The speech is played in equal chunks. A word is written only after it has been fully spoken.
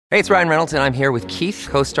Hey, it's Ryan Reynolds, and I'm here with Keith,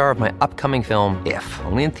 co-star of my upcoming film, If,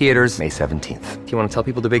 only in theaters May 17th. Do you want to tell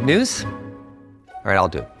people the big news? All right, I'll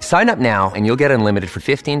do it. Sign up now and you'll get unlimited for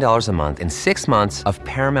 $15 a month and 6 months of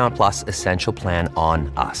Paramount Plus Essential Plan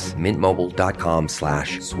on us.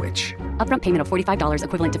 MintMobile.com/switch. Upfront payment of $45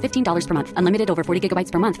 equivalent to $15 per month. Unlimited over 40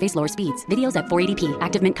 gigabytes per month. Face lower speeds. Videos at 480p.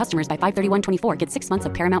 Active Mint customers by 531.24 get 6 months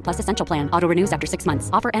of Paramount Plus Essential Plan. Auto renews after 6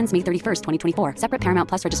 months. Offer ends May 31st, 2024. Separate Paramount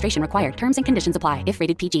Plus registration required. Terms and conditions apply if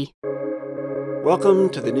rated PG.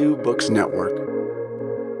 Welcome to the New Books Network.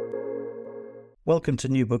 Welcome to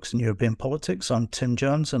New Books in European Politics. I'm Tim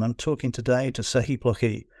Jones, and I'm talking today to Serhii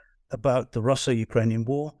Plokhy about the Russo-Ukrainian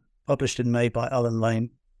War, published in May by Alan Lane.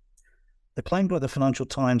 Acclaimed by the Financial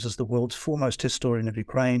Times as the world's foremost historian of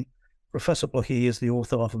Ukraine, Professor Plokhy is the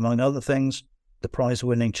author of, among other things, the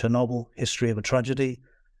prize-winning Chernobyl, History of a Tragedy,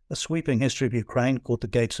 a sweeping history of Ukraine called The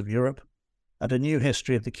Gates of Europe, and a new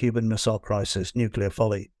history of the Cuban Missile Crisis, Nuclear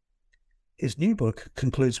Folly. His new book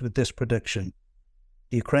concludes with this prediction: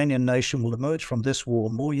 the Ukrainian nation will emerge from this war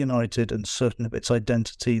more united and certain of its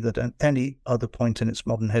identity than at any other point in its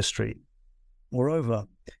modern history. Moreover,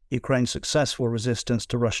 Ukraine's successful resistance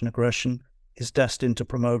to Russian aggression is destined to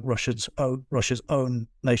promote Russia's own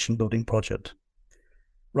nation-building project.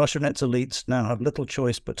 Russia and its elites now have little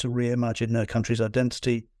choice but to reimagine their country's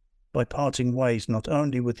identity by parting ways not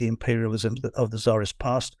only with the imperialism of the Tsarist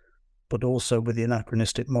past, but also with the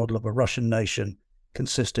anachronistic model of a Russian nation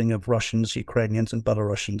consisting of Russians, Ukrainians, and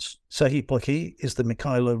Belarusians. Serhii Plokhy is the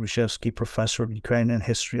Mikhailo Hrushevsky Professor of Ukrainian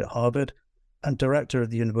History at Harvard and Director of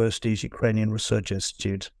the university's Ukrainian Research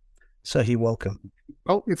Institute. Serhii, welcome.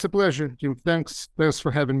 Oh, it's a pleasure, Jim. Thanks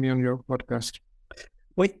for having me on your podcast.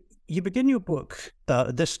 Wait, you begin your book,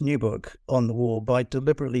 this new book on the war, by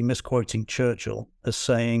deliberately misquoting Churchill as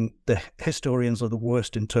saying the historians are the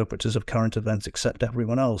worst interpreters of current events except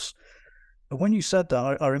everyone else. When you said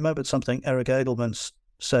that, I remembered something Eric Edelman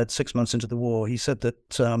said 6 months into the war. He said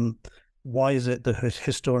that why is it that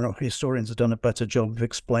historians have done a better job of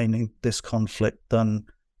explaining this conflict than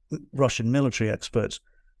Russian military experts?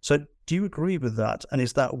 So do you agree with that? And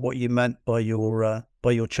is that what you meant by your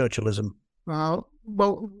Churchillism? Well,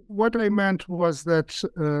 what I meant was that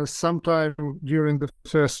sometime during the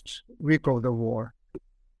first week of the war,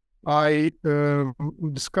 I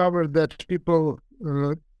discovered that people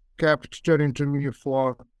kept turning to me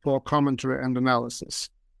for commentary and analysis.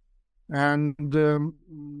 And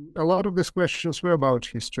a lot of these questions were about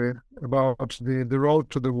history, about the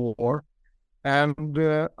road to the war. And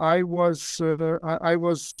I was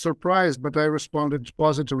surprised, but I responded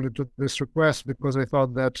positively to this request because I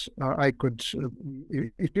thought that I could,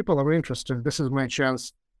 if people are interested, this is my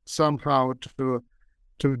chance somehow to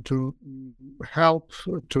help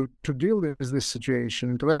to deal with this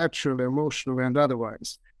situation intellectually, emotionally, and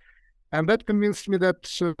otherwise. And that convinced me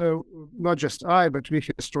that not just I, but we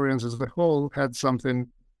historians as a whole had something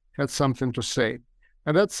to say.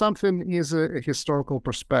 And that something is a historical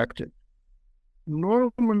perspective.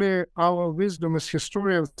 Normally, our wisdom as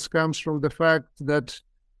historians comes from the fact that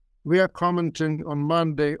we are commenting on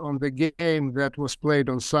Monday on the game that was played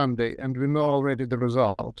on Sunday, and we know already the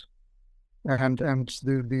result. And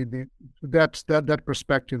that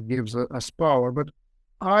perspective gives us power. But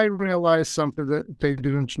I realized something that they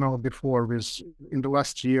didn't know before in the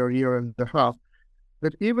last year and a half,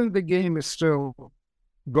 that even the game is still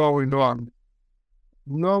going on.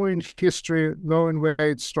 Knowing history, knowing where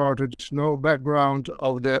it started, know background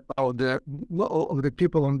of the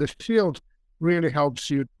people on the field really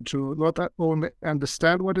helps you to not only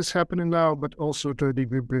understand what is happening now, but also to a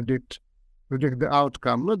degree predict the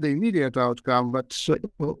outcome, not the immediate outcome, but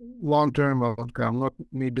long-term outcome, not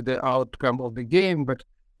maybe the outcome of the game, but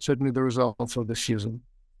certainly the results of the season.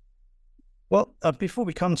 Well, before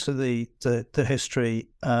we come to the history,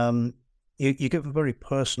 you give a very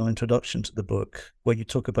personal introduction to the book where you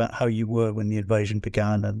talk about how you were when the invasion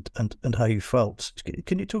began and how you felt.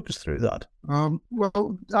 Can you talk us through that?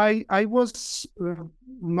 Well, I was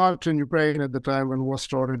not in Ukraine at the time when war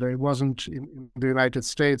started. I wasn't in the United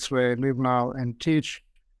States where I live now and teach.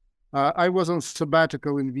 I was on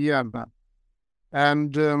sabbatical in Vienna.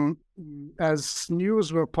 And as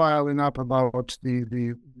news were piling up about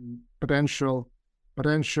the potential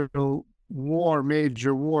war,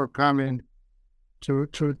 major war coming to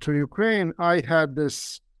Ukraine, I had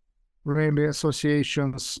this really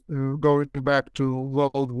associations going back to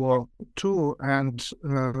World War II, and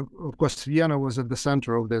of course Vienna was at the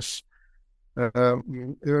center of this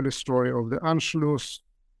early story of the Anschluss.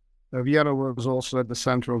 Vienna was also at the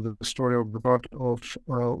center of the story of the part of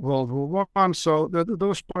World War I. So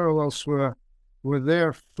those parallels were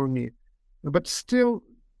there for me. But still,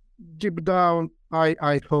 deep down,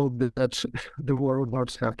 I hope that the war would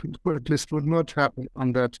not happen, or at least would not happen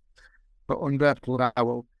on that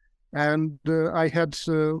level. And I had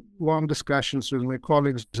long discussions with my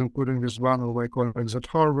colleagues, including with one of my colleagues at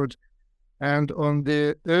Harvard. And on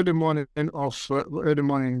the early morning in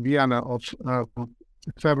Vienna of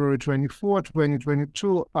February 24,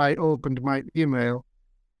 2022, I opened my email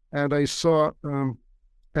and I saw a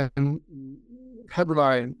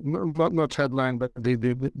headline, not headline, but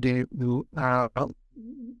the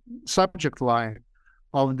subject line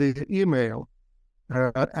of the email,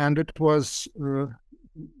 and it was,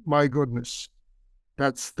 "My goodness."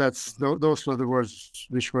 Those were the words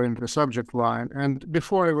which were in the subject line. And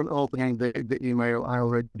before even opening the email, I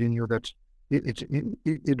already knew that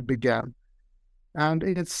it began. And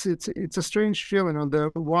it's a strange feeling. On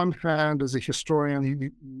the one hand, as a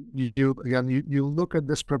historian, you look at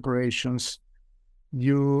these preparations,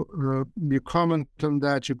 you comment on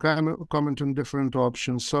that, you comment on different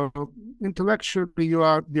options. So intellectually, you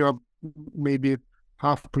are maybe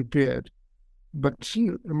half prepared, but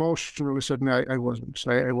emotionally, certainly, I wasn't.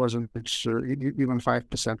 I wasn't even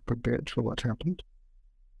 5% prepared for what happened.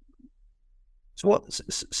 So what's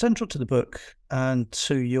central to the book and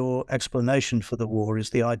to your explanation for the war is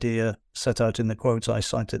the idea set out in the quotes I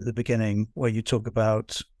cited at the beginning, where you talk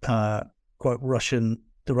about, quote,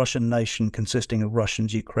 the Russian nation consisting of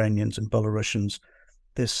Russians, Ukrainians, and Belarusians,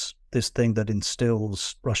 this thing that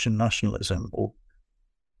instills Russian nationalism or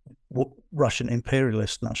Russian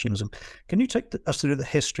imperialist nationalism. Can you take us through the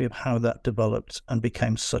history of how that developed and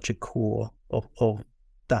became such a core of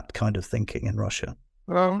that kind of thinking in Russia?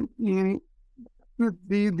 The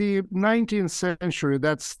 19th century,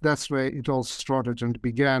 that's where it all started and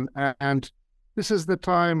began. And this is the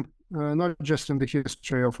time, not just in the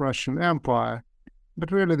history of Russian Empire,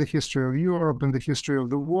 but really the history of Europe and the history of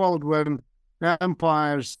the world, when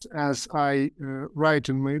empires, as I write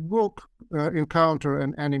in my book, encounter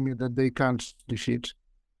an enemy that they can't defeat.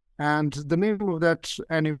 And the name of that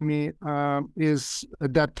enemy is,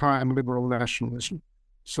 at that time, liberal nationalism.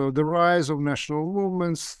 So the rise of national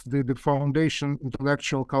movements, the foundation,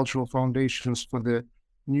 intellectual, cultural foundations for the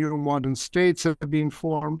new modern states have been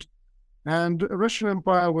formed. And Russian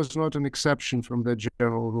Empire was not an exception from that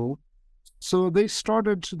general rule. So they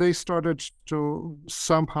started to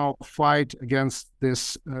somehow fight against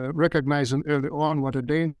this, recognizing early on what a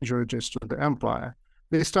danger it is to the empire.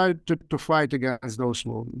 They started to fight against those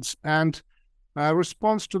movements. And a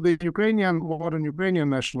response to the modern Ukrainian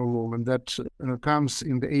national movement that comes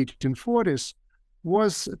in the 1840s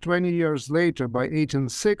was 20 years later, by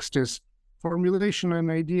 1860s, formulation an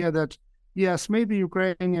idea that, yes, maybe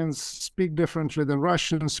Ukrainians speak differently than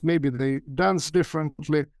Russians, maybe they dance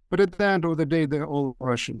differently, but at the end of the day, they're all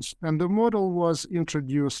Russians. And the model was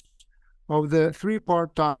introduced of the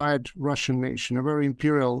three-partite Russian nation, a very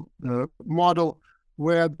imperial model,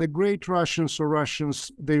 where the great Russians or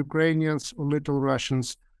Russians, the Ukrainians or Little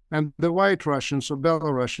Russians, and the white Russians or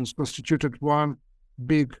Belarusians constituted one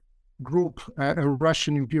big group, a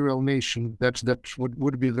Russian imperial nation that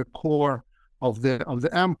would be the core of the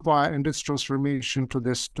empire and its transformation to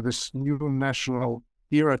this new national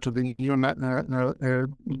era, to the new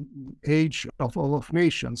age of all of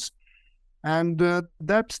nations. And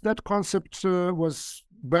that concept was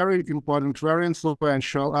very important, very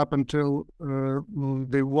influential up until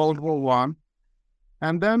the World War I.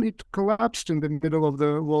 And then it collapsed in the middle of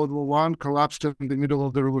the World War I, collapsed in the middle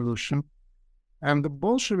of the revolution. And the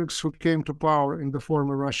Bolsheviks, who came to power in the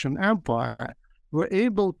former Russian Empire, were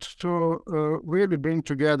able to really bring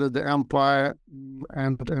together the empire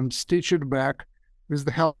and stitch it back with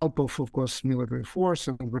the help of course, military force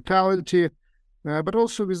and brutality, but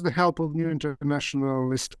also with the help of new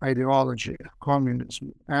internationalist ideology,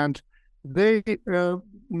 communism. And they at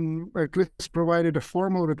least provided a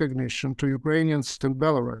formal recognition to Ukrainians and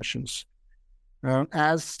Belarusians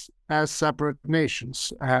as separate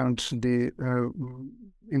nations. And the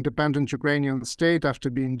independent Ukrainian state, after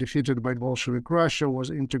being defeated by Bolshevik Russia, was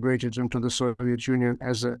integrated into the Soviet Union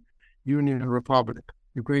as a Union Republic,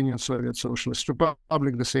 Ukrainian Soviet Socialist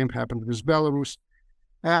Republic. The same happened with Belarus.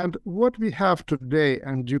 And what we have today,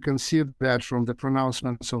 and you can see that from the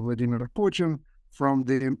pronouncements of Vladimir Putin, from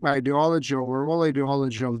the overall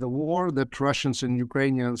ideology of the war, that Russians and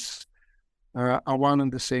Ukrainians are one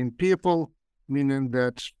and the same people, meaning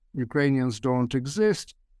that Ukrainians don't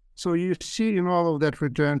exist. So you see in all of that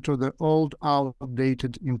return to the old,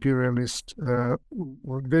 outdated imperialist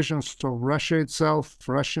visions of Russia itself,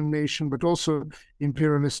 Russian nation, but also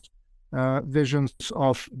imperialist visions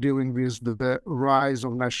of dealing with the rise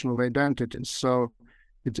of national identities. So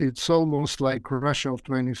It's almost like Russia of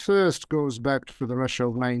 21st goes back to the Russia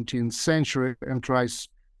of 19th century and tries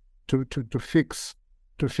to fix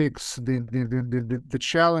the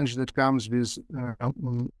challenge that comes with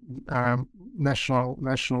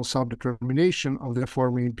national self-determination of the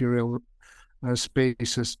former imperial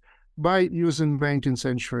spaces by using 19th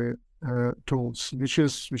century tools, which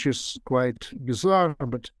is quite bizarre.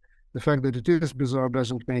 But the fact that it is bizarre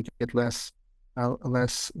doesn't make it less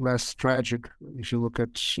tragic if you look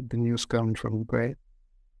at the news coming from Ukraine.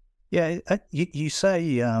 Yeah, you say,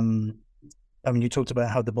 you talked about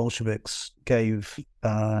how the Bolsheviks gave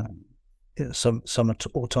some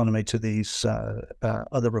autonomy to these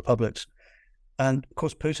other republics, and of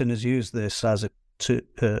course Putin has used this as to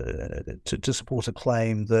support a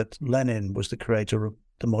claim that Lenin was the creator of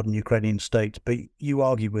the modern Ukrainian state. But you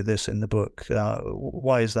argue with this in the book.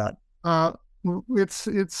 Why is that? I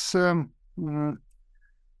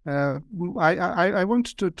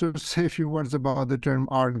want to say a few words about the term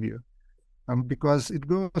argue, because it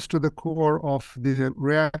goes to the core of the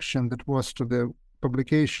reaction that was to the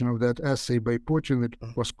publication of that essay by Putin. It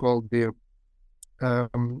was called the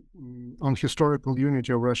on historical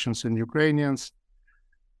unity of Russians and Ukrainians.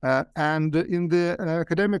 And in the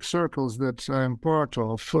academic circles that I'm part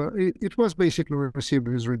of, it was basically received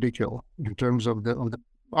as ridicule in terms of the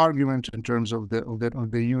argument, in terms of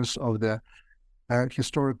the use of the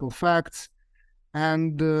historical facts.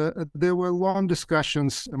 And there were long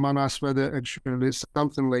discussions among us whether actually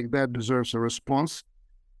something like that deserves a response,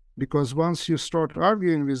 because once you start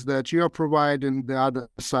arguing with that, you are providing the other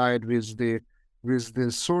side with the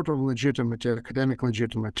sort of legitimacy, academic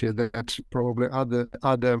legitimacy that probably other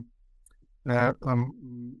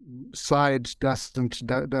side doesn't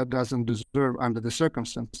deserve under the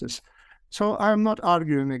circumstances. So I'm not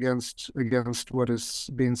arguing against what is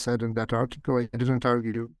being said in that article. I didn't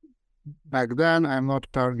argue back then. I'm not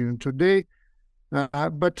arguing today.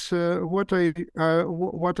 But what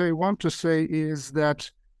I want to say is that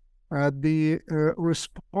the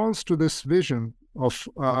response to this vision of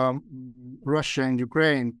Russia and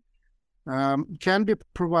Ukraine can be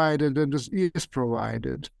provided and is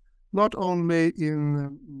provided not only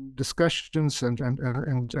in discussions and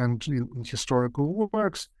in historical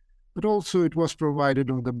works, but also it was provided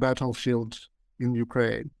on the battlefield in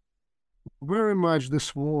Ukraine. Very much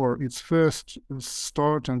this war, its first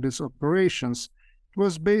start and its operations,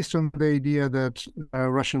 was based on the idea that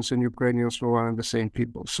Russians and Ukrainians were one and the same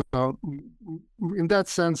people. So in that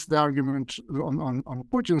sense, the argument on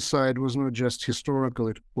Putin's side was not just historical,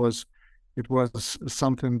 it was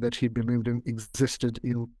something that he believed in existed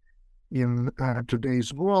in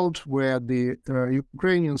today's world, where the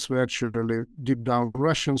Ukrainians were actually deep down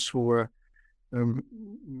Russians who were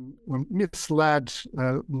misled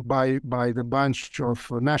by the bunch of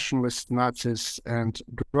nationalist Nazis and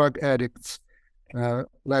drug addicts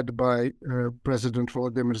led by President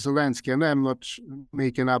Volodymyr Zelensky. And I'm not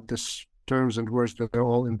making up these terms and words, that they're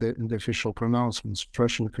all in the official pronouncements,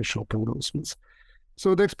 Russian official pronouncements.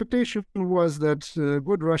 So the expectation was that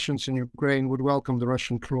good Russians in Ukraine would welcome the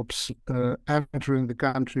Russian troops entering the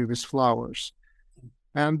country with flowers,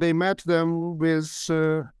 and they met them with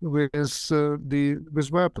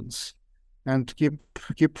weapons and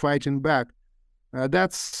keep fighting back.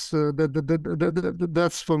 That's for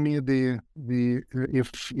me the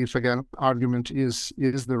if again argument is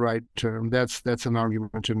the right term. That's an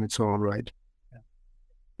argument in its own right.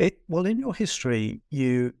 Well, in your history,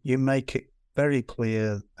 you make it very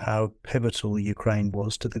clear how pivotal Ukraine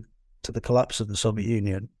was to the collapse of the Soviet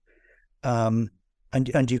Union, and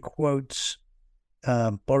you quote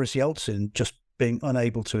Boris Yeltsin just being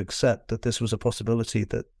unable to accept that this was a possibility,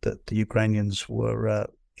 that the Ukrainians were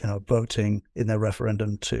voting in their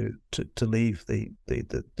referendum to leave the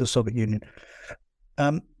Soviet Union.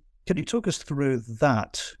 Can you talk us through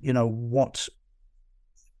that?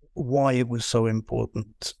 Why it was so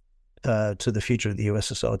important to the future of the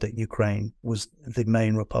USSR that Ukraine was the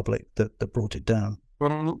main republic that brought it down?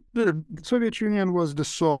 Well, the Soviet Union was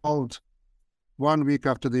dissolved 1 week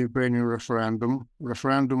after the Ukrainian referendum.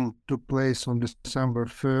 Referendum took place on December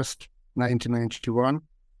 1st, 1991.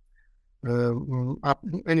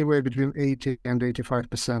 Anywhere between 80 and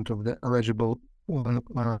 85% of the eligible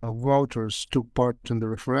voters took part in the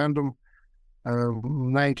referendum.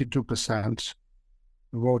 92%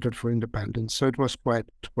 voted for independence. So it was quite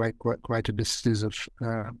a decisive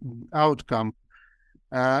outcome.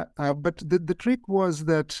 But the trick was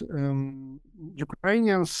that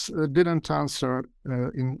Ukrainians didn't answer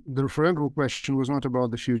in the referendum question was not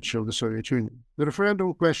about the future of the Soviet Union. The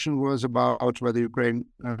referendum question was about whether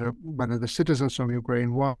the citizens of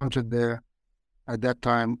Ukraine wanted their at that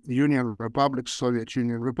time, Union Republic, Soviet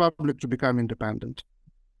Union Republic, to become independent.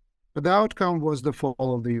 But the outcome was the fall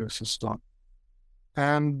of the USSR.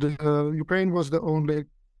 And Ukraine was the only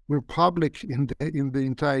republic in the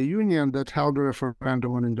entire Union that held a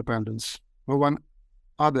referendum on independence. Well, one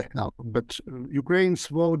other held, but Ukraine's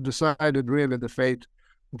vote decided really the fate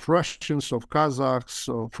of Russians, of Kazakhs,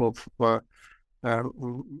 of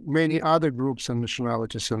many other groups and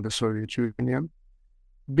nationalities in the Soviet Union,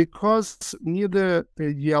 because neither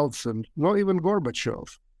Yeltsin nor even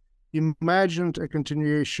Gorbachev imagined a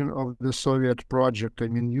continuation of the Soviet project,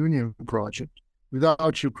 Union project,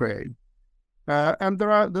 without Ukraine. And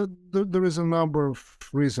there is a number of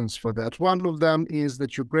reasons for that. One of them is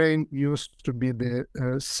that Ukraine used to be the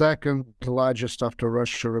second largest after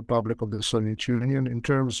Russia Republic of the Soviet Union in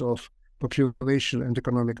terms of population and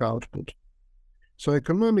economic output. So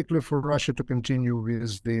economically, for Russia to continue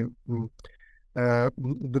with the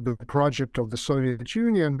project of the Soviet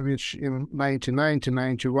Union, which in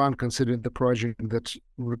 1990-91 considered the project that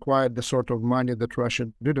required the sort of money that Russia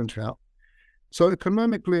didn't have. So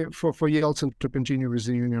economically, for Yeltsin to continue with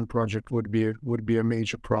the Union project would be a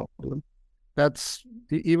major problem. That's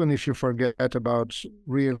even if you forget about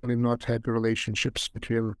really not happy relationships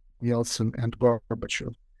between Yeltsin and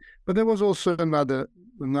Gorbachev. But there was also another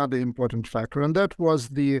important factor, and that was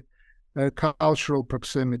the cultural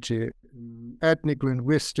proximity, ethnic,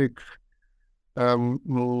 linguistic,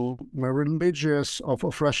 religious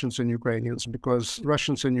of Russians and Ukrainians, because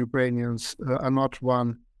Russians and Ukrainians are not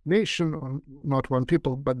one nation, not one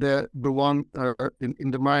people, but they belong in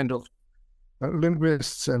the mind of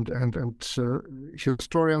linguists and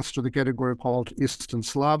historians to the category called Eastern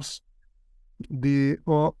Slavs.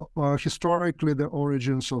 Historically, the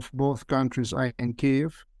origins of both countries are in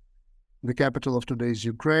Kiev, the capital of today's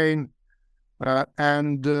Ukraine,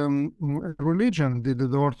 and religion,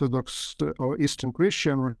 the Orthodox or Eastern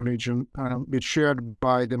Christian religion, is shared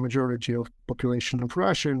by the majority of population of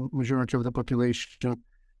Russia and majority of the population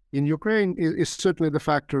in Ukraine, is certainly the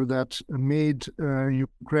factor that made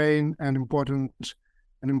Ukraine an important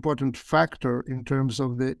factor in terms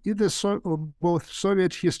of both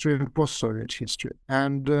Soviet history and post-Soviet history.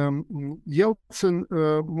 And Yeltsin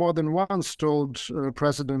more than once told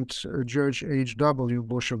President George H.W.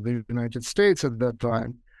 Bush of the United States at that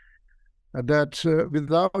time that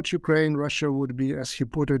without Ukraine, Russia would be, as he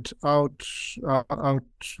put it, outvoted,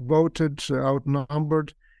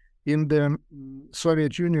 outnumbered in the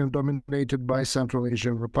Soviet Union dominated by Central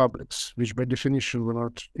Asian republics, which by definition were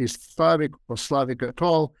not East Slavic or Slavic at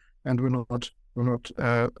all, and were not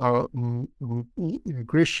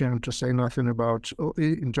Christian, to say nothing about,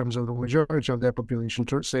 in terms of the majority of their population,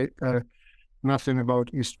 to say nothing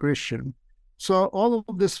about East Christian. So all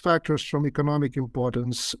of these factors, from economic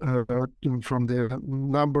importance, from the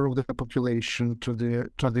number of the population to the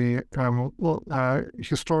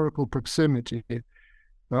historical proximity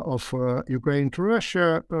of Ukraine to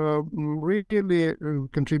Russia, really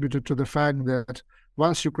contributed to the fact that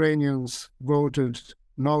once Ukrainians voted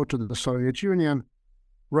no to the Soviet Union,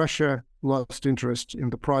 Russia lost interest in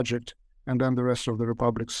the project, and then the rest of the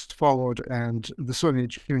republics followed, and the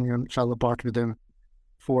Soviet Union fell apart within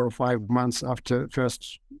 4 or 5 months after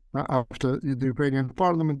the Ukrainian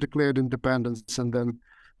parliament declared independence, and then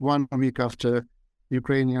 1 week after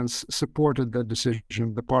Ukrainians supported the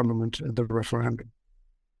decision, the parliament at the referendum.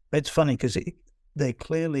 It's funny because they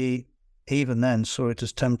clearly, even then, saw it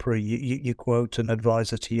as temporary. You quote an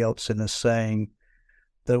advisor to Yeltsin as saying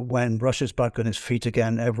that when Russia's back on its feet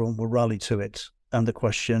again, everyone will rally to it, and the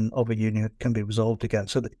question of a union can be resolved again.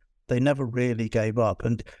 So they never really gave up.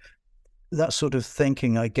 And that sort of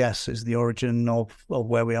thinking, I guess, is the origin of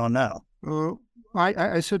where we are now.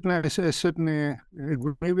 I certainly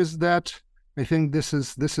agree with that. I think this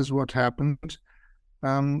is what happened.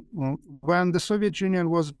 When the Soviet Union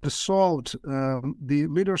was dissolved, the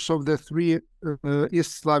leaders of the 3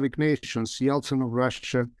 East Slavic nations, Yeltsin of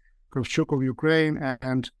Russia, Kravchuk of Ukraine,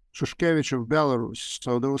 and Shushkevich of Belarus,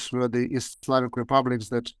 so those were the East Slavic republics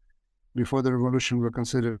that before the revolution were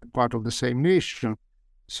considered part of the same nation.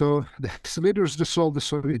 So the leaders dissolved the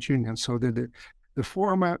Soviet Union. So the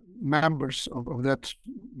former members of that,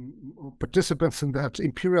 participants in that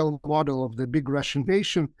imperial model of the big Russian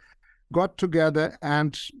nation, got together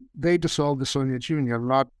and they dissolved the Soviet Union,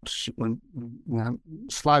 not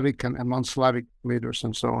Slavic and non-Slavic leaders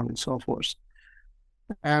and so on and so forth.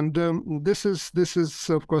 And this is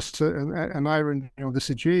of course an irony of the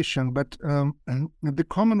situation, but the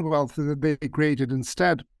Commonwealth that they created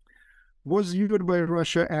instead was viewed by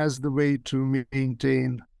Russia as the way to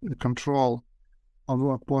maintain the control of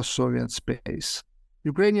a post-Soviet space.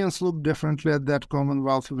 Ukrainians looked differently at that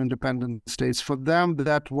Commonwealth of Independent States. For them,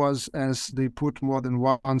 that was, as they put more than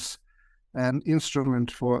once, an instrument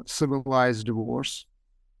for civilized divorce.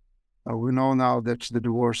 We know now that the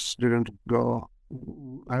divorce didn't go,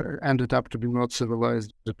 ended up to be not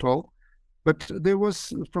civilized at all. But there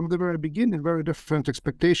was, from the very beginning, very different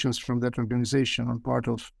expectations from that organization on part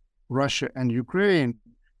of Russia and Ukraine.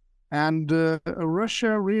 And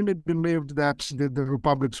Russia really believed that the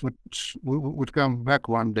republics would come back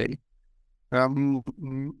one day.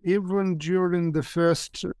 Even during the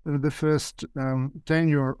first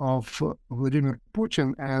tenure of Vladimir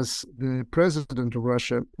Putin as the president of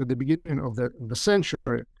Russia at the beginning of the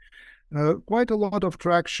century, quite a lot of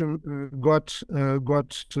traction got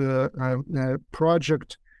a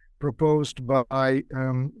project proposed by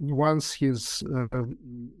once his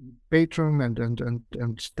patron and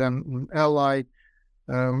then ally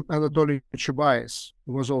Anatoly Chubais,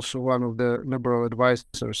 who was also one of the liberal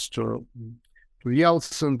advisors to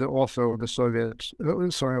Yeltsin, the author of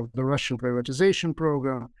the Russian privatization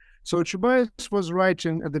program. So Chubais was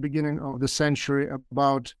writing at the beginning of the century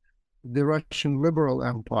about the Russian liberal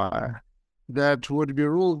empire that would be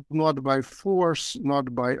ruled not by force,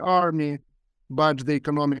 not by army, but the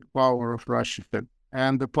economic power of Russia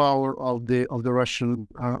and the power of the Russian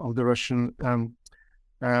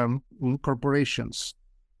corporations.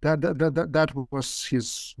 That was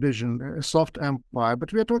his vision, a soft empire.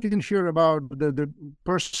 But we are talking here about the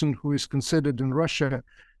person who is considered in Russia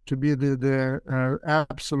to be the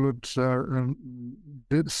absolute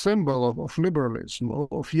the symbol of liberalism,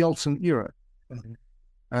 of Yeltsin era. Mm-hmm.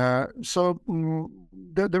 So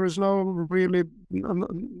there is no really,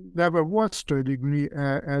 never was to a degree,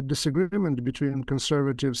 a disagreement between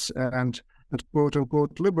conservatives and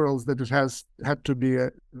quote-unquote liberals that it has had to be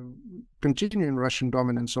a continuing Russian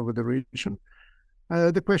dominance over the region.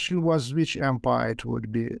 The question was which empire it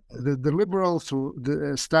would be. The liberal through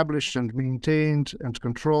the established and maintained and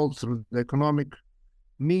controlled through the economic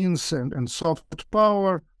means and soft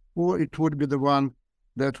power, or it would be the one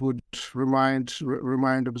that would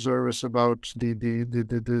remind observers about the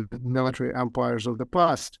military empires of the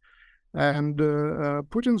past. And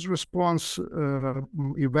Putin's response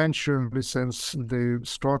eventually, since the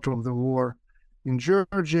start of the war in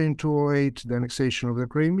Georgia in 2008, the annexation of the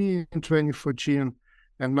Crimea in 2014,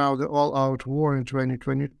 and now the all-out war in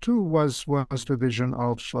 2022 was the vision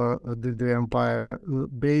of the empire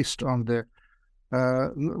based on the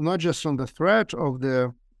not just on the threat of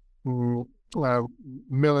the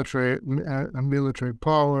military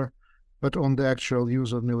power, but on the actual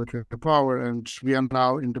use of military power. And we are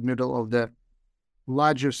now in the middle of the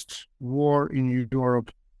largest war in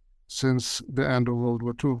Europe since the end of World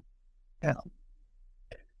War II. Yeah.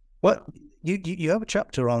 Well, you have a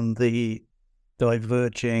chapter on the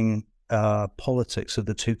diverging politics of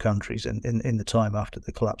the two countries in the time after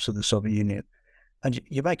the collapse of the Soviet Union. And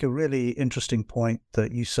you make a really interesting point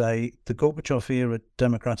that you say the Gorbachev-era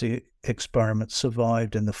democratic experiment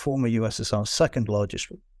survived in the former USSR's second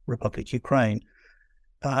largest republic, Ukraine.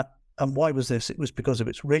 And why was this? It was because of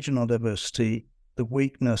its regional diversity, the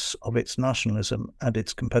weakness of its nationalism, and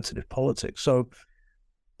its competitive politics. So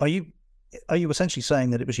are you essentially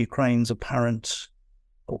saying that it was Ukraine's apparent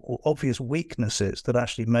or obvious weaknesses that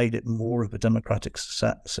actually made it more of a democratic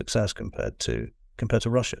success compared to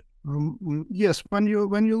Russia? Yes, when you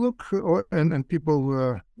look, and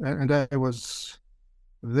people and I was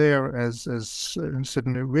there as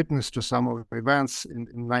certainly witness to some of the events in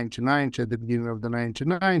 1990, at the beginning of the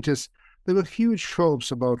 1990s. There were huge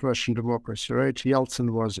hopes about Russian democracy, right?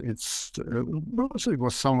 Yeltsin was it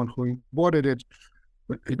was someone who embodied it.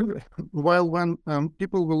 While when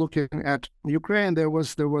people were looking at Ukraine, there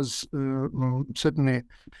was certainly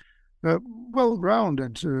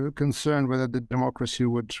well-grounded concern whether the democracy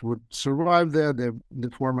would survive there. The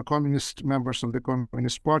former communist members of the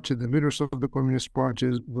Communist Party, the leaders of the Communist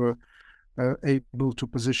Party were able to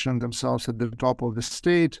position themselves at the top of the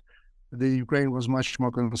state. The Ukraine was much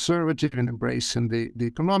more conservative in embracing the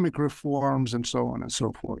economic reforms and so on and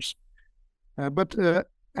so forth. But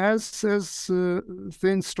as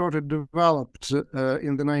things started developed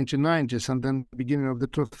in the 1990s and then the beginning of the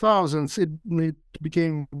 2000s, it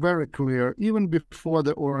became very clear, even before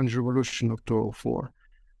the Orange Revolution of 2004,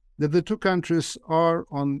 that the two countries are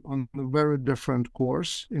on a very different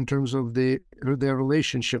course in terms of their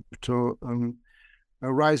relationship to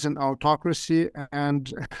a rising autocracy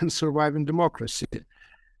and surviving democracy.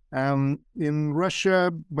 In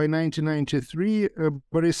Russia, by 1993,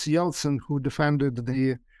 Boris Yeltsin, who defended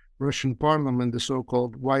the Russian parliament, the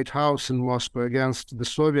so-called White House in Moscow, against the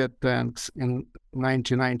Soviet tanks in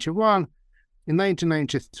 1991, In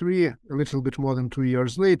 1993, a little bit more than 2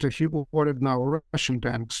 years later, he ordered now Russian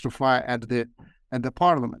tanks to fire at the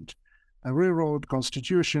parliament. A rewrote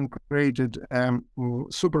constitution, created a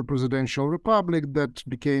super presidential republic that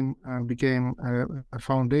became a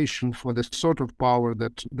foundation for the sort of power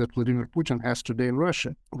that Vladimir Putin has today in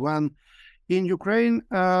Russia. When in Ukraine,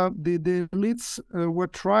 the elites were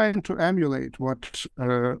trying to emulate what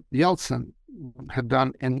Yeltsin had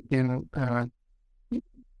done in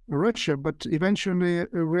Russia, but eventually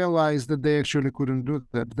realized that they actually couldn't do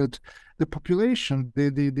that. That the population,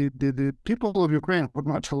 the people of Ukraine would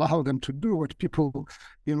not allow them to do what people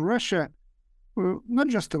in Russia not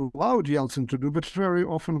just allowed Yeltsin to do, but very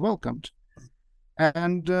often welcomed.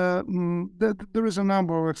 And there is a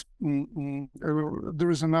number of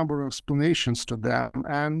explanations to them,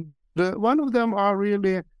 and one of them are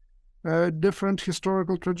really different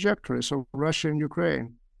historical trajectories of Russia and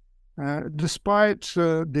Ukraine. Despite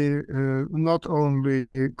the not only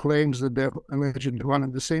claims that they're allegedly one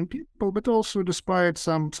and the same people, but also despite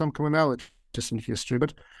some commonalities in history.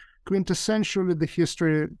 But quintessentially, the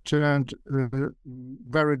history turned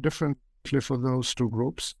very differently for those two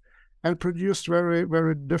groups, and produced very,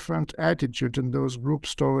 very different attitude in those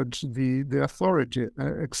groups towards the authority,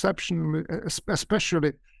 exceptionally,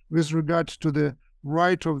 especially with regard to the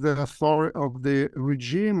right of the authority of the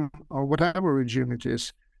regime, or whatever regime it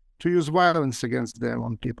is, to use violence against their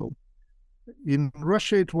own people. In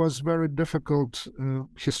Russia, it was very difficult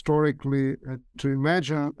historically to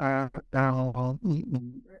imagine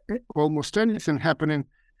almost anything happening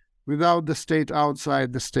without the state,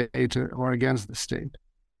 outside the state, or against the state.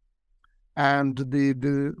 And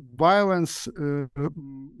the violence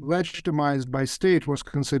legitimized by state was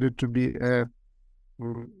considered to be,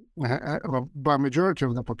 by majority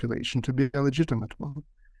of the population, to be a legitimate one.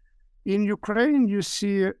 In Ukraine, you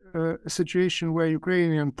see a situation where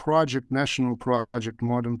Ukrainian project, national project,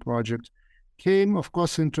 modern project, came, of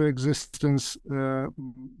course, into existence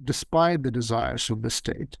despite the desires of the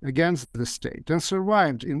state, against the state, and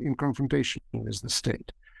survived in confrontation with the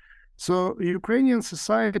state. So Ukrainian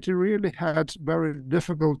society really had very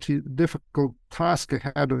difficult task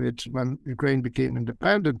ahead of it when Ukraine became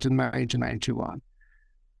independent in 1991.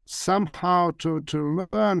 Somehow to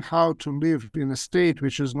learn how to live in a state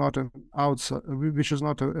which is not a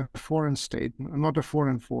foreign state, not a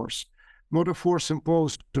foreign force, not a force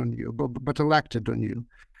imposed on you, but elected on you.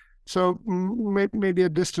 So maybe a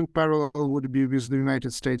distant parallel would be with the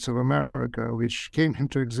United States of America, which came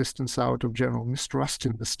into existence out of general mistrust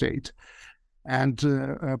in the state, and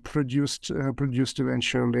produced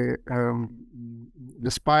eventually,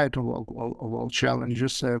 despite of all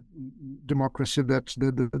challenges, a democracy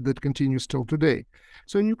that continues till today.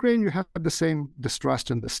 So in Ukraine, you have the same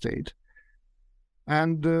distrust in the state.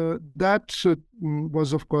 And that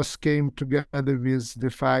was, of course, came together with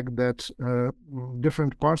the fact that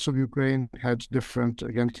different parts of Ukraine had different,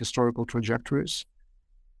 again, historical trajectories.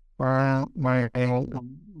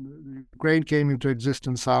 Ukraine came into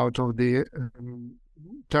existence out of the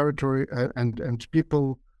territory and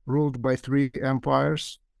people ruled by three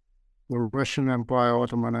empires: the Russian Empire,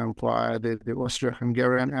 Ottoman Empire, the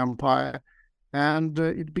Austro-Hungarian Empire. And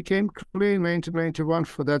it became clear in 1991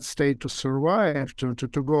 for that state to survive,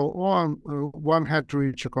 to go on, one had to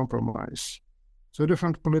reach a compromise. So a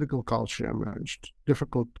different political culture emerged,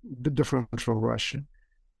 different from Russia.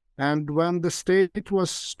 And when the state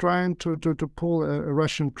was trying to pull a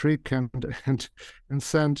Russian trick and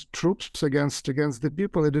send troops against the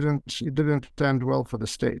people, it didn't end well for the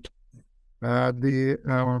state. The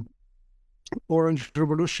Orange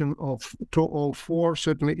Revolution of 2004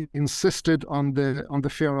 certainly insisted on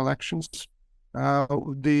the fair elections.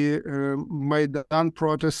 The Maidan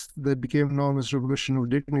protests that became known as Revolution of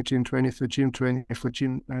Dignity in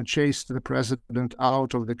 2014 chased the president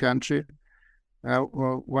out of the country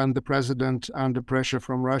when the president, under pressure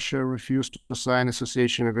from Russia, refused to sign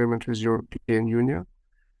association agreement with European Union.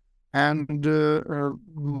 And the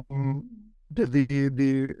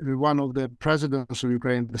one of the presidents of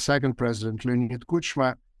Ukraine, the second president, Leonid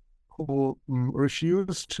Kuchma, who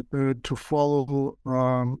refused to follow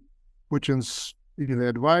Putin's either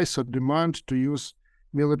advice or demand to use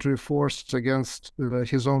military force against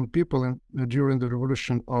his own people during the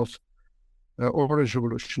revolution of Orange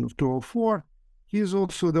Revolution of 2004. He is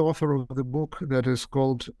also the author of the book that is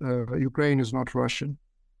called Ukraine is Not Russian.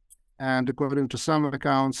 And according to some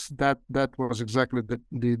accounts, that was exactly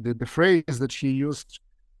the phrase that he used,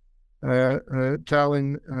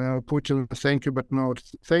 telling Putin thank you, but not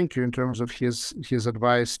thank you, in terms of his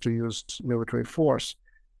advice to use military force.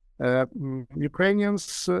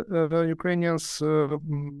 Ukrainians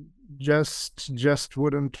just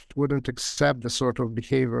wouldn't accept the sort of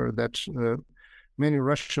behavior that many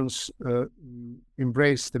Russians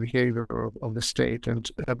embrace the behavior of the state, and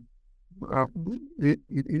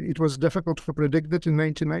it was difficult to predict that in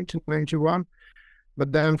 1991.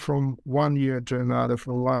 But then from one year to another,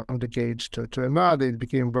 from one decade to another, it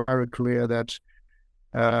became very clear that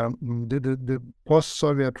the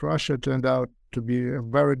post-Soviet Russia turned out to be a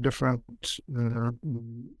very different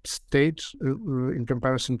state in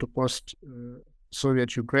comparison to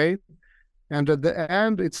post-Soviet Ukraine. And at the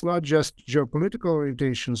end, it's not just geopolitical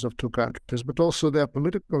orientations of two countries, but also their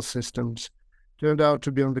political systems turned out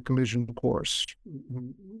to be on the collision course,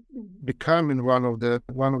 becoming one of the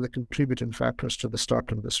contributing factors to the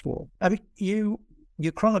start of this war. I mean,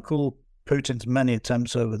 you chronicle Putin's many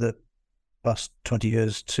attempts over the past 20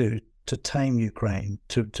 years to tame Ukraine,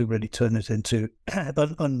 to really turn it into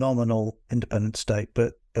a nominal independent state,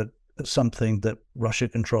 but something that Russia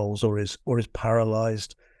controls or is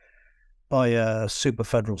paralyzed by a super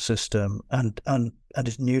federal system and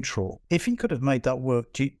is neutral. If he could have made that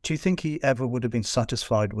work, do you think he ever would have been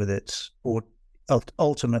satisfied with it? Or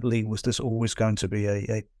ultimately, was this always going to be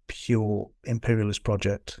a pure imperialist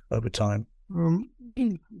project over time?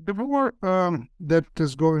 The war that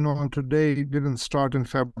is going on today didn't start in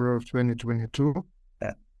February of 2022.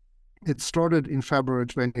 Yeah. It started in February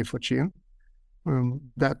 2014.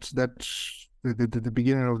 The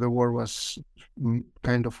beginning of the war was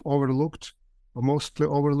kind of overlooked, or mostly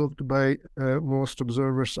overlooked by most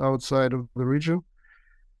observers outside of the region.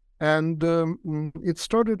 And it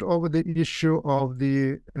started over the issue of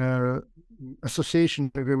the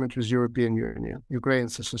association agreement with European Union,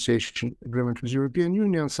 Ukraine's association agreement with European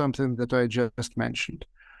Union, something that I just mentioned.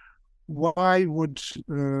 Why would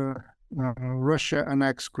Russia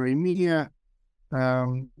annex Crimea,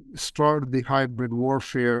 start the hybrid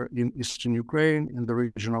warfare in eastern Ukraine, in the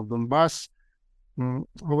region of Donbass,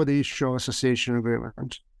 over the issue of association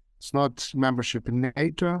agreement? It's not membership in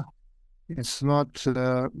NATO. It's not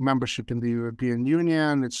membership in the European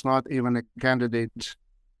Union. It's not even a candidate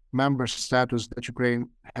member status that Ukraine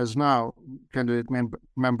has now, candidate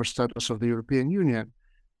member status of the European Union.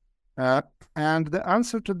 And the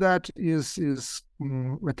answer to that is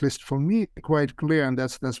at least for me, quite clear, and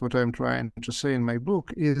that's what I'm trying to say in my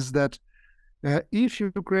book, is that if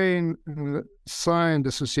Ukraine signed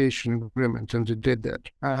association agreement, and it did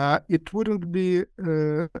that, it wouldn't be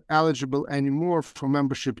eligible anymore for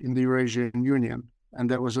membership in the Eurasian Union. And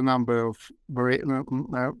there was a number of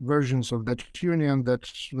versions of that union that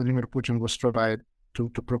Vladimir Putin was trying to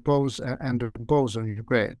propose and impose on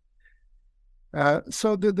Ukraine.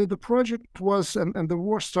 So the project was, and the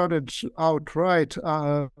war started outright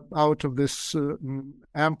out of this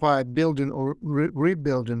empire building or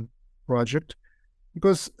rebuilding project,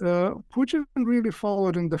 because Putin really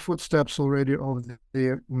followed in the footsteps already of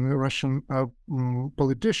the Russian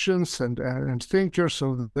politicians and thinkers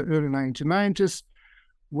of the early 1990s,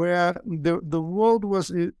 where the world was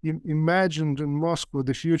imagined in Moscow,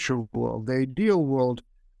 the future world, the ideal world,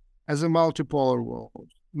 as a multipolar world.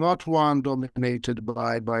 Not one dominated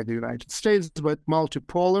by the United States, but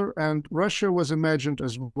multipolar, and Russia was imagined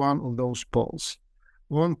as one of those poles.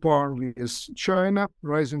 One part is China,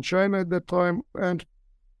 rising China at that time, and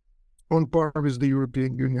one part is the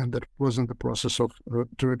European Union that was in the process of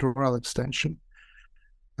territorial extension.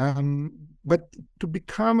 But to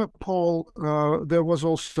become a pole, there was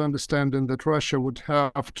also understanding that Russia would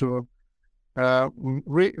have to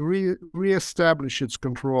reestablish its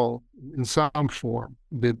control in some form.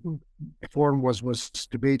 The form was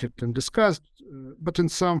debated and discussed, but in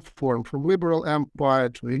some form, from liberal empire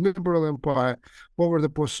to illiberal empire over the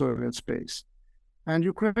post-Soviet space. And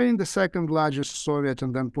Ukraine, the second largest Soviet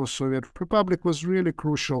and then post-Soviet republic, was really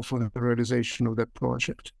crucial for the realization of that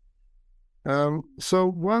project. So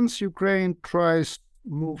once Ukraine tries to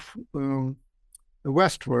move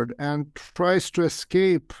westward and tries to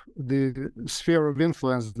escape the sphere of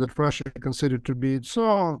influence that Russia considered to be its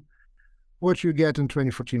own, what you get in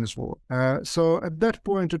 2014 is war. So at that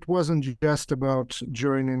point, it wasn't just about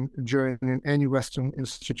joining any Western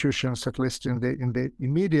institutions, at least in the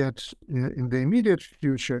immediate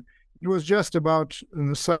future. It was just about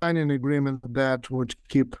signing an agreement that would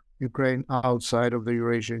keep Ukraine outside of the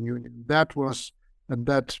Eurasian Union. That was at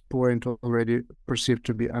that point already perceived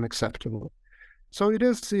to be unacceptable. So it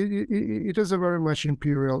is a very much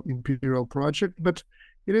imperial project, but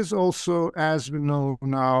it is also, as we know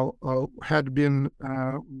now, had been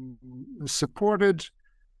supported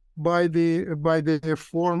by the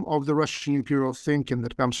form of the Russian imperial thinking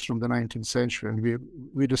that comes from the 19th century, and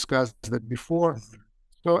we discussed that before.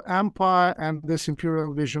 So empire and this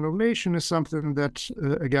imperial vision of nation is something that,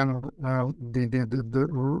 again, the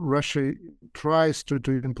Russia tries to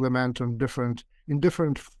implement in different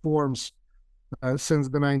forms since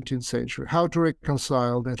the 19th century. How to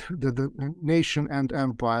reconcile the nation and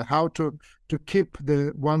empire, how to keep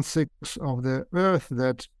the 1/6 of the earth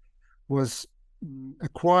that was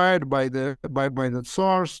acquired by the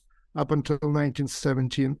Tsars up until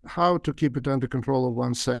 1917, how to keep it under control of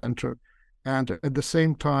one center, and at the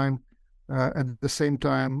same time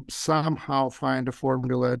somehow find a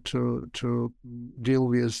formula to deal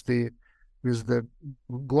with the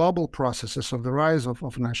global processes of the rise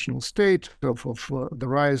of national state, of the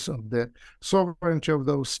rise of the sovereignty of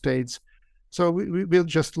those states. So we'll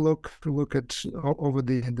just look at over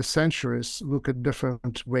the centuries, look at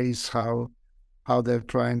different ways how they're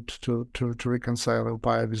trying to reconcile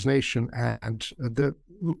empire with nation, and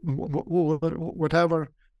whatever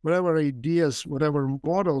ideas, whatever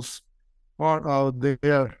models are out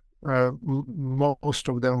there, most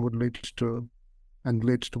of them would lead to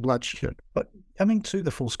bloodshed. But coming to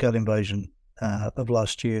the full-scale invasion of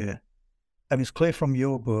last year, I mean, it's clear from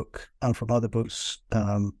your book and from other books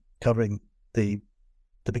covering the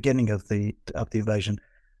beginning of the invasion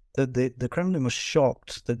that the Kremlin was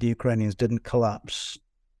shocked that the Ukrainians didn't collapse,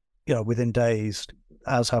 within days,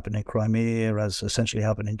 as happened in Crimea, as essentially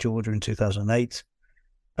happened in Georgia in 2008,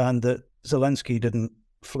 and that Zelensky didn't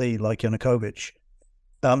flee like Yanukovych.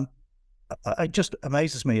 It just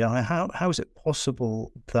amazes me. How is it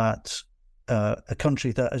possible that a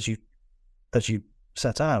country that, as you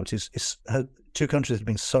set out, is two countries that have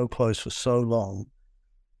been so close for so long,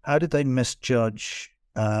 how did they misjudge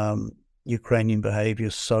Ukrainian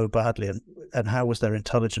behavior so badly, and how was their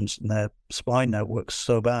intelligence and their spy network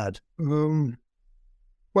so bad? Well,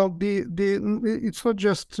 it's not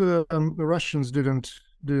just the Russians didn't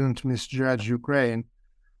misjudge Ukraine.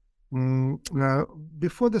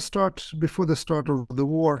 Before the start of the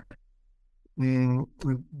war,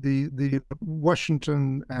 the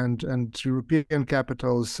Washington and European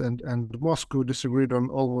capitals and Moscow disagreed on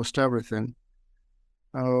almost everything.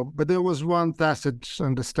 But there was one tacit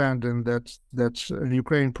understanding that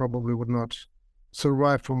Ukraine probably would not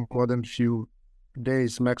survive for more than few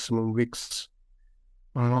days, maximum weeks.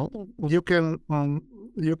 You can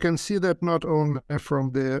see that not only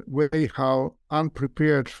from the way how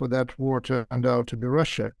unprepared for that war turned out to be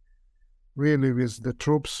Russia, really, with the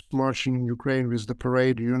troops marching in Ukraine with the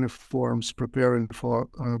parade uniforms, preparing for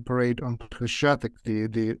a parade on Khreshchatyk,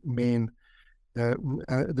 the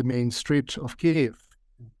main street of Kiev.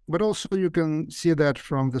 But also you can see that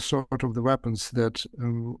from the sort of the weapons that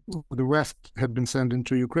the West had been sending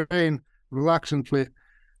to Ukraine reluctantly,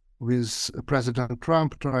 with President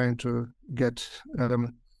Trump trying to get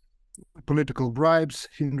political bribes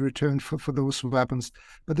in return for those weapons.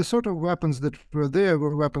 But the sort of weapons that were there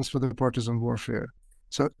were weapons for the partisan warfare.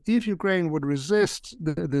 So if Ukraine would resist,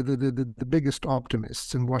 the biggest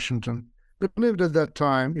optimists in Washington believed at that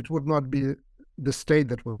time it would not be the state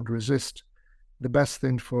that would resist. The best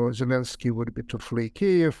thing for Zelensky would be to flee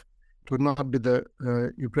Kiev. It would not be the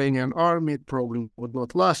Ukrainian army. It probably would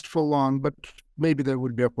not last for long, but maybe there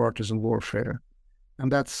would be a partisan warfare.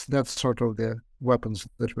 And that's sort of the weapons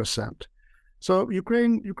that were sent. So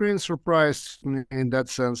Ukraine surprised in that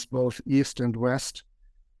sense both East and West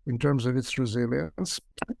in terms of its resilience.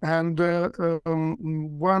 And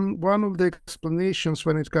one of the explanations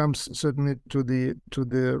when it comes certainly to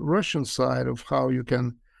the Russian side of how you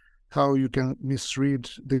can misread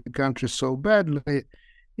the country so badly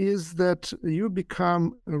is that you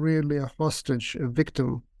become really a hostage, a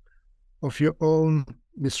victim of your own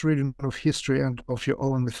misreading of history and of your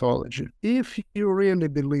own mythology. If you really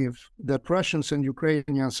believe that Russians and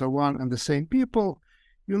Ukrainians are one and the same people,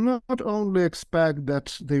 you not only expect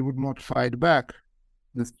that they would not fight back,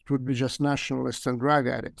 that it would be just nationalists and drug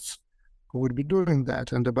addicts who would be doing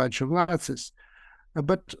that and a bunch of Nazis,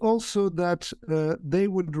 but also that they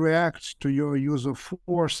would react to your use of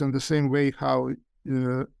force in the same way how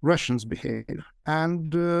Russians behave.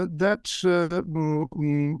 And that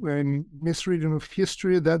misreading of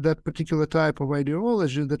history, that particular type of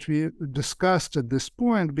ideology that we discussed at this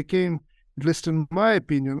point became, at least in my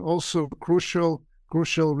opinion, also crucial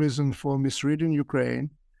reason for misreading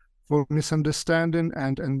Ukraine, for misunderstanding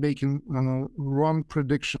and making wrong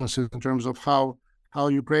predictions in terms of how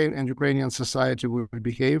Ukraine and Ukrainian society will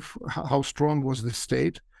behave, how strong was the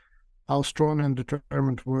state, how strong and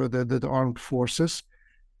determined were the armed forces.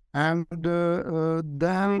 And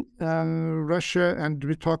then Russia, and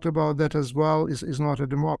we talked about that as well, is not a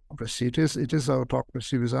democracy. It is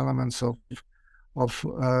autocracy with elements of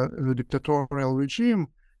a dictatorial regime.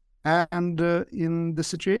 And in the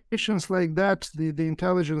situations like that, the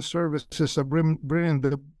intelligence services are bringing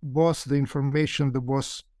the boss the information the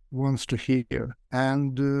boss wants to hear.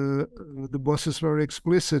 And the boss is very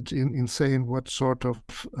explicit in saying what sort of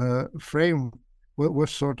frame, what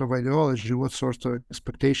sort of ideology, what sort of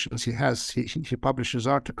expectations he has. He publishes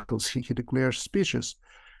articles, he declares speeches.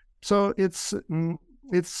 So it's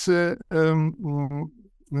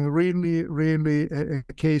really a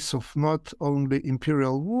case of not only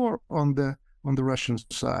imperial war on the Russian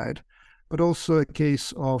side, but also a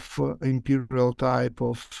case of imperial type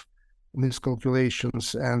of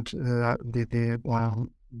miscalculations and the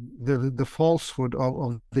falsehood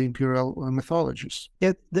of the imperial mythologies.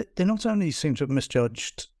 Yeah, they not only seem to have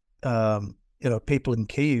misjudged, people in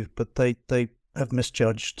Kyiv, but they have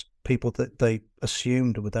misjudged people that they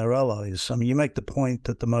assumed were their allies. I mean, you make the point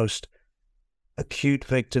that the most acute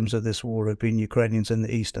victims of this war have been Ukrainians in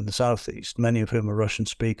the east and the southeast, many of whom are Russian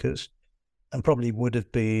speakers, and probably would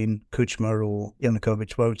have been Kuchma or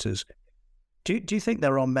Yanukovych voters. Do you think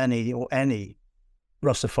there are many or any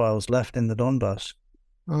Russophiles left in the Donbass?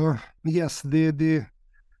 Yes, the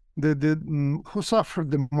who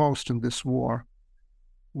suffered the most in this war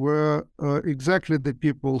were exactly the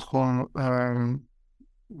people whom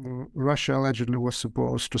Russia allegedly was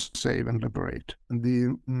supposed to save and liberate.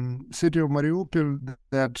 The city of Mariupol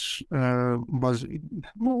that was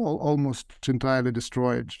almost entirely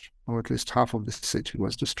destroyed, or at least half of the city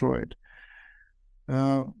was destroyed.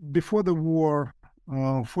 Before the war,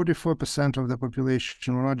 44% of the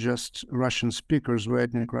population were not just Russian speakers, were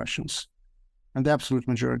ethnic Russians, and the absolute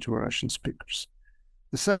majority were Russian speakers.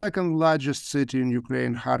 The second largest city in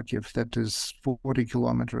Ukraine, Kharkiv, that is 40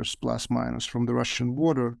 kilometers plus minus from the Russian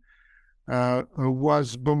border,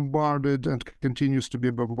 was bombarded and continues to be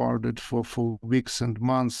bombarded for weeks and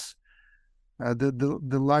months.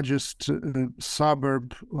 The largest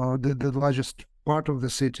suburb, the largest part of the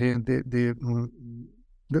city, the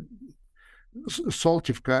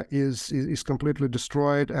Saltivka is completely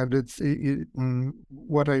destroyed, and it's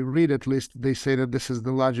what I read, at least they say that this is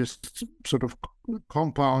the largest sort of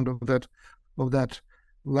compound of that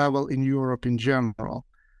level in Europe in general.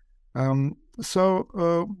 So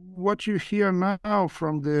what you hear now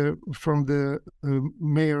from the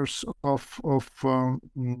mayors of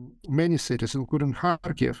many cities, including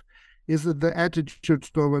Kharkiv, is that the attitude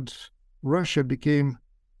towards Russia became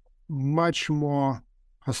much more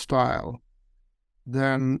hostile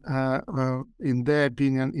than, in their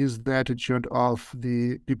opinion, is the attitude of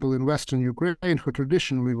the people in Western Ukraine, who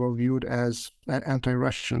traditionally were viewed as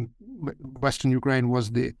anti-Russian. Western Ukraine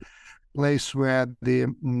was the place where the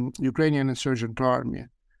Ukrainian insurgent army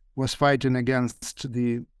was fighting against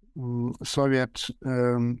the Soviet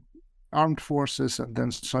armed forces and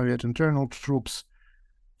then Soviet internal troops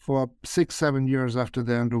for 6-7 years after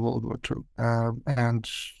the end of World War II, and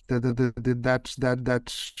that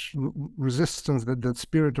resistance, that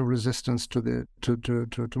spirit of resistance to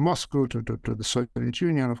Moscow, to the Soviet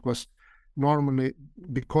Union, of course, normally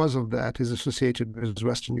because of that is associated with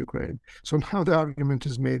Western Ukraine. So now the argument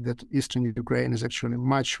is made that Eastern Ukraine is actually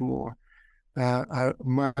much more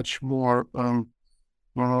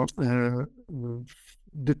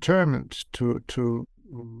determined to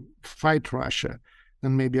fight Russia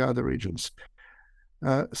than maybe other regions.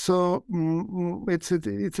 So it's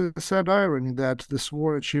a sad irony that this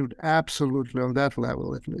war achieved absolutely, on that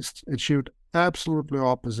level at least, achieved absolutely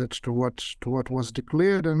opposite to what was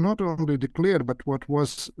declared, and not only declared, but what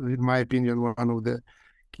was, in my opinion, one of the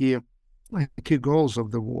key goals of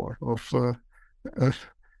the war, of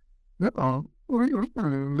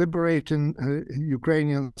liberating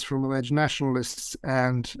Ukrainians from alleged nationalists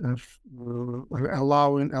and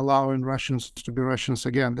allowing Russians to be Russians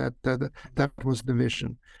again. That was the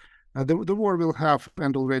vision. The war will have,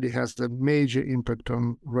 and already has, a major impact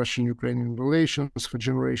on Russian-Ukrainian relations for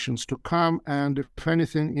generations to come. And if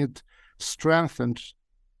anything, it strengthened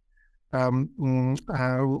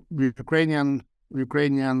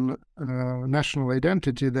Ukrainian national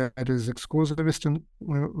identity that is exclusivist in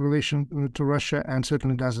relation to Russia, and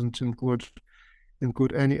certainly doesn't include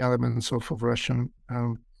any elements of Russian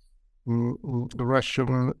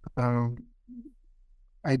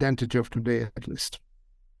identity of today, at least.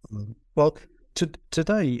 Well,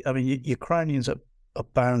 today, I mean, Ukrainians are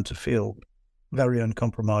bound to feel very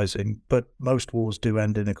uncompromising, but most wars do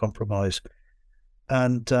end in a compromise.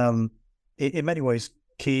 And in many ways,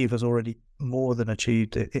 Kyiv has already more than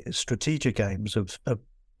achieved its strategic aims of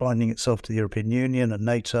binding itself to the European Union and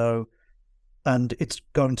NATO, and it's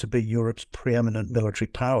going to be Europe's preeminent military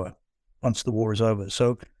power once the war is over.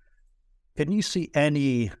 So can you see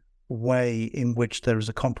any way in which there is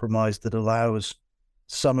a compromise that allows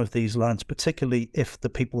some of these lands, particularly if the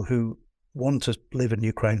people who want to live in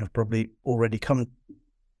Ukraine have probably already come,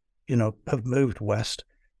 have moved west,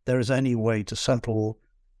 there is any way to settle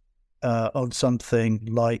on something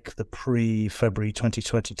like the pre-February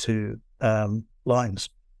 2022 lines?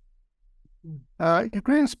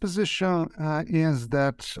 Ukraine's position is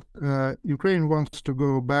that Ukraine wants to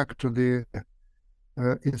go back to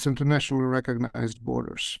its internationally recognized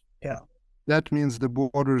borders. Yeah. That means the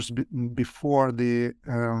borders before the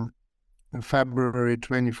February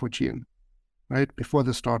 2014, right? Before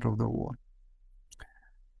the start of the war.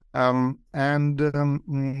 I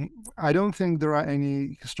don't think there are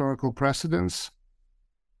any historical precedents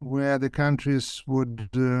where the countries would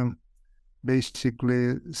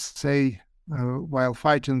basically say, while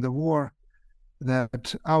fighting the war,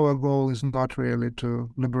 that our goal is not really to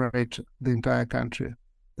liberate the entire country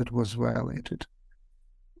that was violated.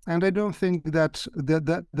 And I don't think that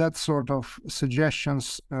sort of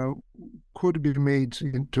suggestions could be made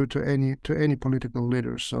to any political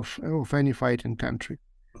leaders of any fighting country.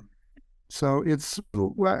 So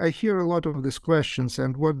I hear a lot of these questions,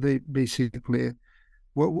 and what they basically,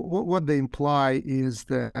 what they imply is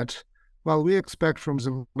that, well, we expect from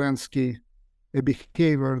Zelensky a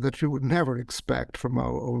behavior that we would never expect from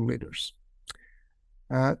our own leaders.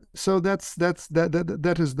 So that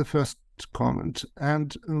is the first comment.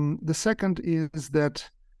 And the second is that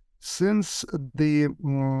since the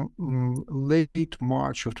late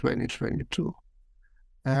March of 2022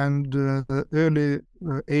 and early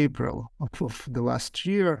April of the last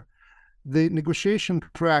year, the negotiation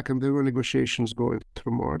track, and there were negotiations going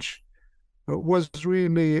through March, was really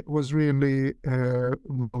made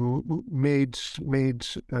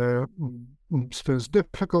first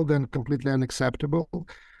difficult and completely unacceptable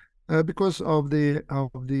because of the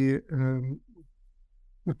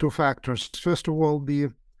two factors. First of all, the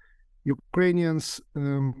Ukrainians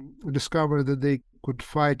discovered that they could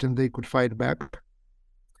fight, and they could fight back.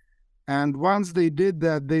 And once they did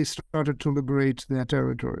that, they started to liberate their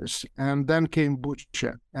territories. And then came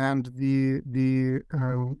Bucha and the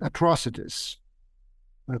atrocities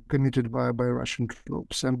committed by Russian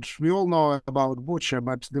troops. And we all know about Bucha,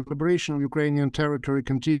 but the liberation of Ukrainian territory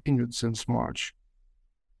continued since March.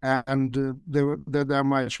 And there are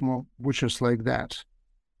much more Buchas like that,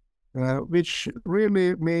 which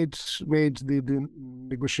really made the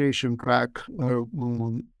negotiation track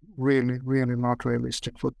really not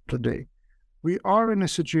realistic for today. We are in a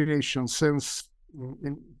situation since,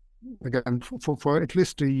 again, for at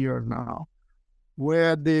least a year now,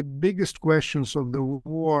 where the biggest questions of the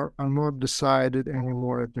war are not decided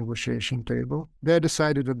anymore at the negotiation table. They're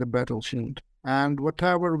decided at the battlefield. And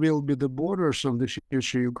whatever will be the borders of the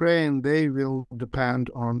future Ukraine, they will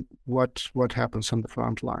depend on what happens on the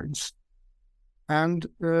front lines. And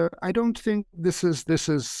I don't think this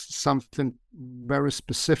is something very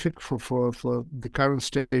specific for the current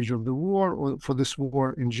stage of the war, or for this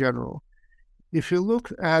war in general. If you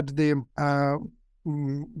look at the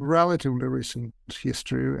relatively recent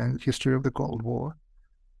history and history of the Cold War,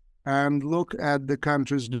 and look at the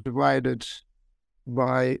countries divided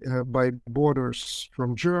by borders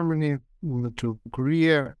from Germany to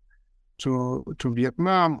Korea to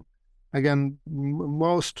Vietnam, again,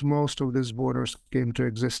 most of these borders came to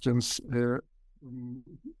existence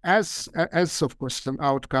as of course an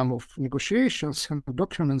outcome of negotiations and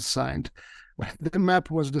documents signed. The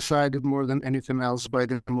map was decided more than anything else by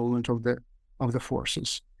the movement of the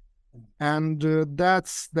forces, and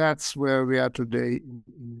that's where we are today in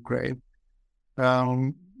Ukraine.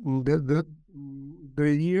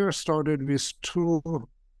 The year started with two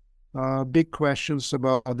big questions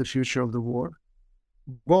about the future of the war.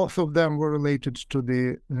 Both of them were related to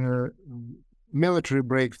the military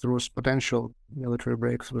breakthroughs, potential military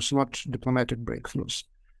breakthroughs, not diplomatic breakthroughs.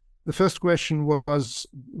 The first question was,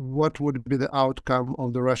 what would be the outcome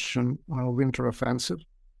of the Russian winter offensive?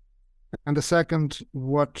 And the second,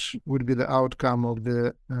 what would be the outcome of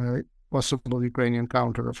the possible Ukrainian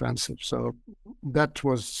counteroffensive? So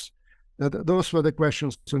those were the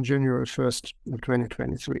questions on January 1st,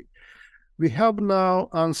 2023. We have now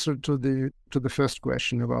answered to the first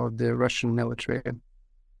question about the Russian military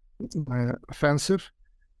offensive.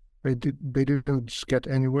 They didn't get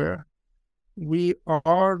anywhere. We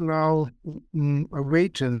are now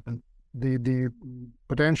awaiting the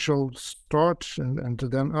potential start and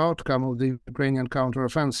then outcome of the Ukrainian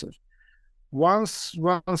counteroffensive. Once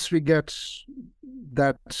we get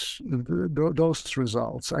those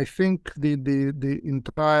results, I think the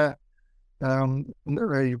entire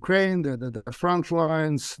Ukraine, the front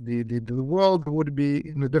lines, the world would be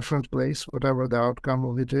in a different place, whatever the outcome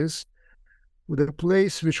of it is. with a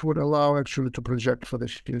place which would allow actually to project for the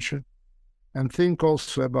future and think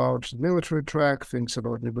also about the military track, thinks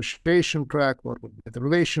about negotiation track, what would be the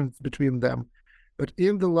relations between them. But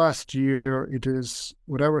in the last year, it is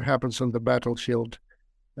whatever happens on the battlefield,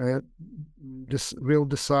 this will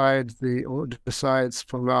decides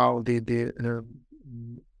for now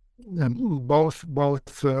both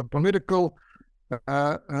political,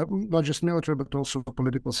 not just military, but also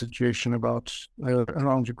political situation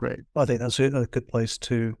around Ukraine. I think that's a good place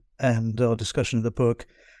to end our discussion of the book.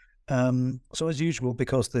 So as usual,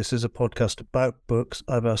 because this is a podcast about books,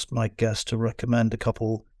 I've asked my guest to recommend a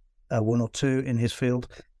couple, one or two in his field,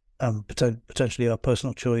 potentially our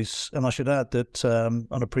personal choice. And I should add that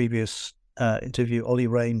on a previous interview, Ollie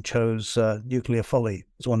Rain chose Nuclear Folly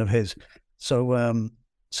as one of his. So,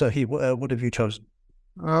 Serhii, what have you chosen?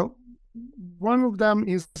 One of them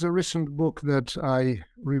is a recent book that I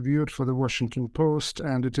reviewed for the Washington Post,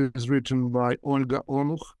 and it is written by Olga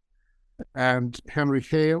Onuch and Henry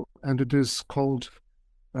Hale, and it is called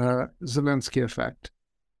Zelensky Effect.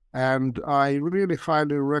 And I really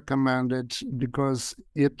highly recommend it because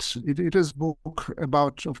it is a book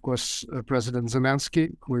about, of course, President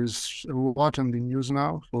Zelensky, who is a lot in the news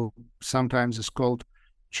now, who sometimes is called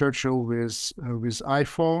Churchill with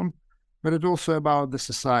iPhone, but it's also about the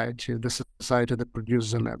society that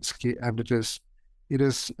produced Zelensky, and it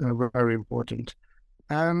is very important.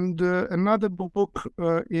 And another book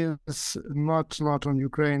is not on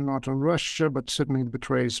Ukraine, not on Russia, but certainly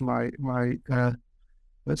betrays my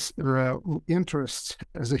interest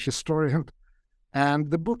as a historian.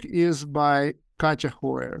 And the book is by Katya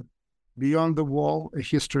Hoyer, Beyond the Wall: A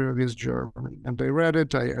History of East Germany. And I read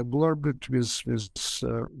it, I blurbed it with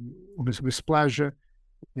pleasure.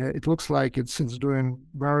 It looks like it's doing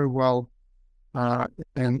very well,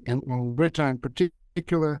 and in Britain in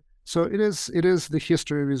particular. So it is the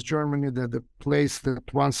history of East Germany, the place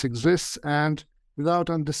that once exists, and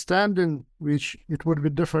without understanding which it would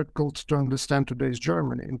be difficult to understand today's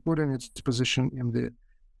Germany, including its position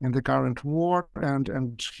in the current war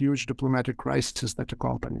and huge diplomatic crisis that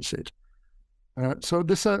accompanies it. So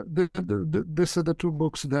these are the two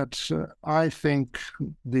books that I think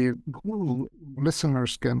the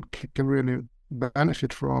listeners can really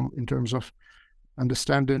benefit from in terms of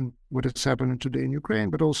understanding what is happening today in Ukraine,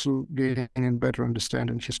 but also gaining better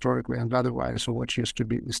understanding historically and otherwise of what used to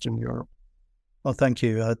be Eastern Europe. Well, thank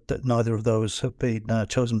you. Neither of those have been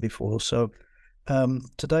chosen before. So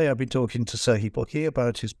today I've been talking to Serhii Plokhy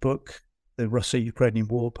about his book, The Russo-Ukrainian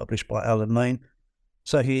War, published by Alan Lane.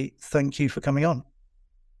 Serhii, thank you for coming on.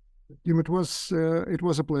 Tim, it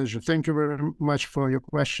was a pleasure. Thank you very much for your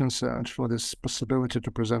questions and for this possibility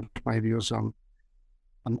to present my views on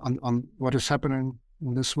what is happening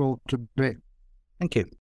in this world today. Thank you.